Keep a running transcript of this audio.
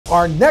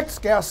Our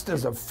next guest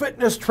is a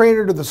fitness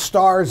trainer to the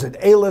stars and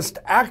A-list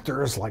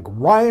actors like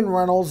Ryan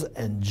Reynolds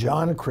and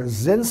John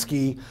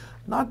Krasinski,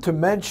 not to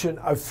mention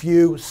a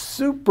few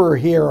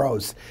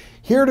superheroes.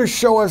 Here to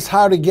show us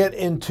how to get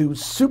into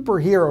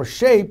superhero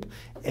shape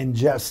in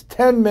just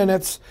 10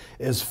 minutes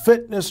is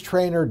fitness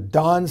trainer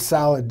Don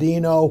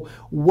Saladino.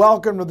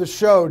 Welcome to the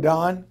show,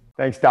 Don.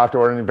 Thanks, Dr.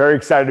 Orton. Very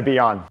excited to be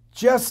on.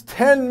 Just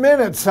 10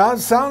 minutes, huh?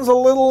 Sounds a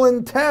little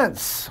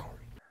intense.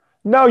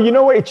 No, you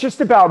know what? It's just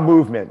about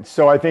movement.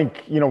 So I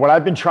think, what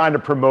I've been trying to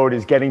promote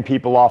is getting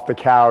people off the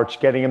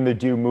couch, getting them to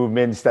do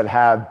movements that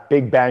have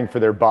big bang for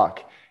their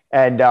buck.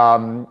 And,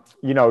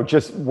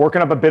 just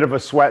working up a bit of a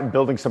sweat and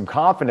building some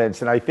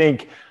confidence. And I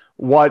think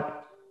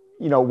what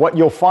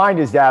you'll find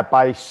is that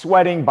by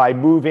sweating, by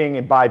moving,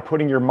 and by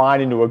putting your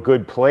mind into a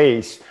good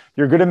place,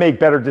 you're going to make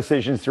better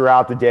decisions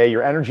throughout the day.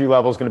 Your energy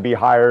level is going to be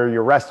higher.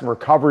 Your rest and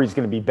recovery is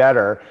going to be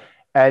better.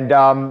 And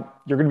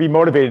you're going to be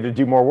motivated to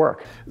do more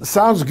work.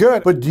 Sounds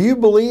good. But do you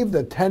believe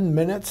that 10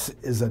 minutes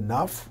is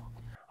enough?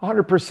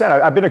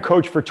 100%. I've been a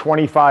coach for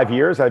 25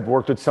 years. I've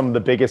worked with some of the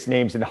biggest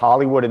names in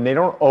Hollywood, and they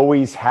don't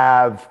always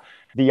have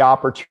the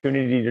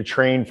opportunity to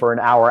train for an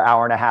hour,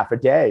 hour and a half a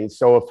day.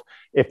 So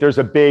if there's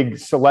a big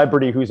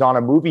celebrity who's on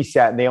a movie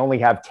set and they only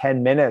have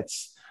 10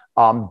 minutes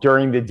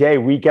during the day,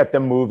 we get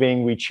them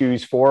moving. We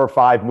choose 4 or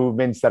 5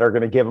 movements that are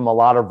going to give them a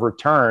lot of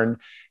return.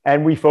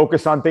 And we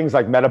focus on things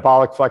like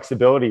metabolic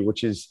flexibility,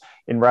 which is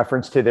in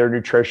reference to their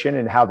nutrition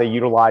and how they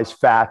utilize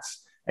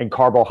fats and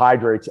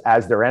carbohydrates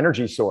as their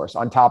energy source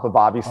on top of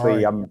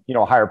obviously,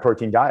 a higher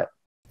protein diet.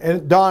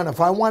 And Don, if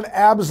I want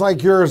abs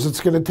like yours, it's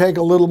going to take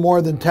a little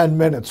more than 10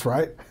 minutes,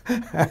 right?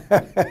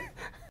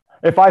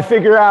 If I can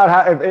figure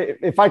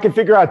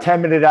out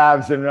 10-minute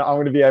abs, then I'm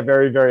going to be a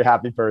very, very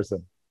happy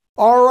person.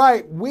 All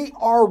right, we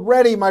are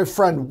ready, my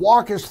friend.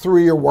 Walk us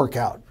through your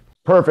workout.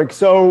 Perfect.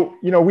 So,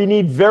 we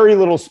need very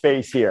little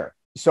space here.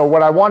 So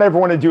what I want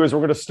everyone to do is we're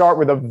going to start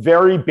with a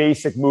very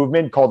basic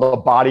movement called a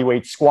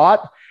bodyweight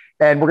squat.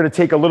 And we're going to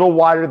take a little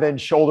wider than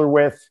shoulder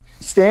width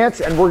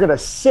stance, and we're going to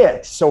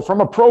sit. So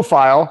from a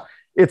profile,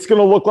 it's going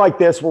to look like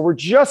this, where we're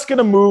just going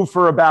to move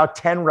for about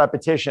 10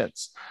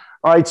 repetitions.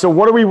 All right. So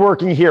what are we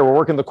working here? We're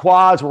working the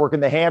quads, we're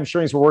working the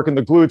hamstrings, we're working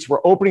the glutes,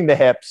 we're opening the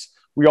hips.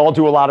 We all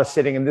do a lot of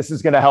sitting, and this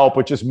is going to help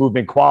with just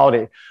movement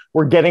quality.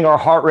 We're getting our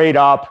heart rate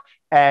up,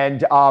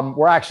 and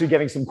we're actually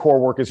getting some core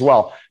work as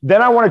well.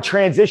 Then I want to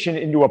transition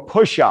into a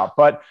push-up,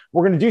 but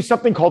we're going to do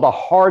something called a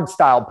hard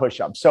style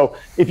push-up. So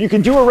if you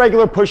can do a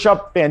regular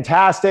push-up,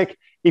 fantastic.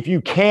 If you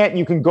can't,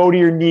 you can go to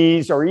your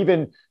knees or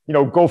even,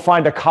 go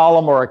find a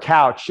column or a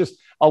couch. Just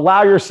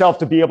allow yourself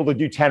to be able to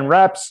do 10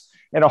 reps.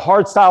 And a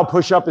hard style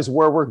push-up is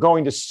where we're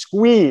going to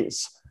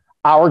squeeze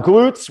our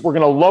glutes. We're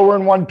going to lower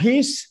in one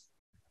piece,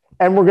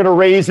 and we're going to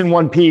raise in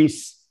one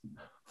piece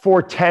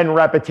for 10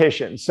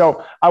 repetitions.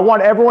 So I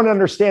want everyone to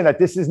understand that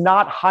this is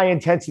not high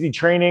intensity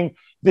training.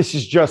 This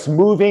is just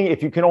moving.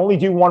 If you can only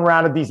do 1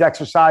 round of these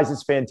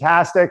exercises,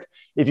 fantastic.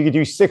 If you can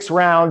do 6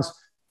 rounds,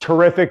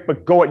 terrific,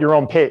 but go at your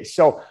own pace.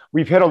 So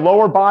we've hit a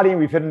lower body and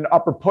we've hit an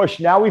upper push.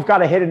 Now we've got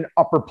to hit an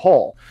upper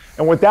pull.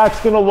 And what that's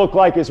going to look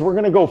like is we're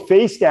going to go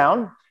face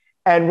down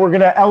and we're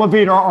going to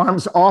elevate our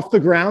arms off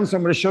the ground. So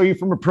I'm going to show you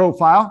from a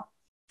profile,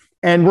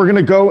 and we're going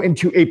to go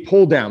into a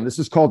pull down. This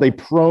is called a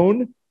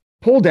prone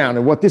pull down.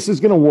 And what this is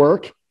going to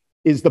work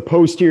is the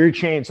posterior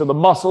chain. So the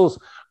muscles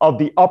of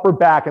the upper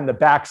back and the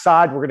back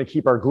side, we're going to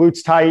keep our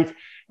glutes tight.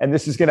 And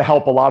this is going to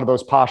help a lot of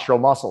those postural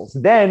muscles.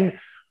 Then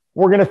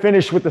we're going to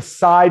finish with the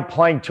side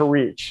plank to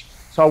reach.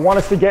 So I want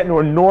us to get into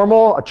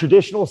a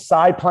traditional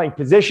side plank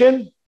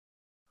position.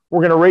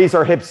 We're going to raise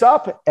our hips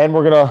up, and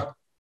we're going to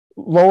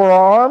lower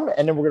our arm,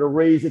 and then we're going to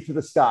raise it to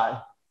the sky.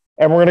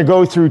 And we're going to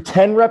go through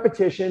 10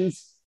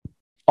 repetitions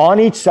on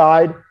each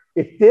side.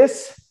 If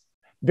this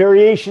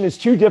variation is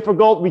too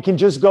difficult, we can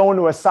just go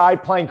into a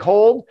side plank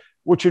hold,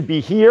 which would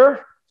be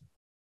here.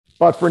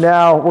 But for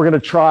now, we're going to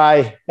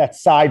try that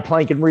side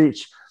plank and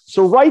reach.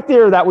 So right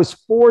there, that was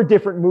 4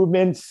 different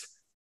movements.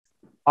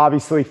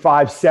 Obviously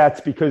 5 sets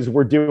because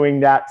we're doing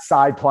that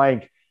side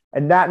plank,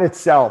 and that in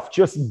itself,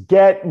 just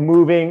get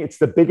moving. It's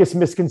the biggest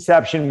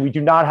misconception. We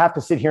do not have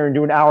to sit here and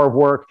do an hour of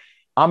work.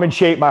 I'm in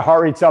shape. My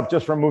heart rate's up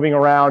just from moving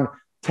around.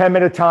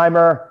 10-minute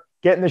timer,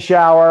 get in the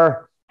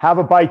shower, have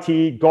a bite to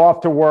eat, go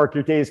off to work.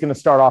 Your day is going to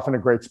start off in a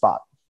great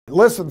spot.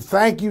 Listen,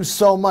 thank you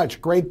so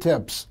much. Great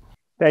tips.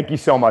 Thank you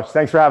so much.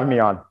 Thanks for having me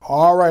on.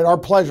 All right, our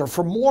pleasure.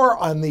 For more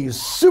on these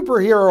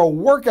superhero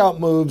workout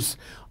moves,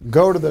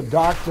 go to the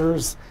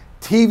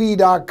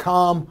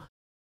doctorstv.com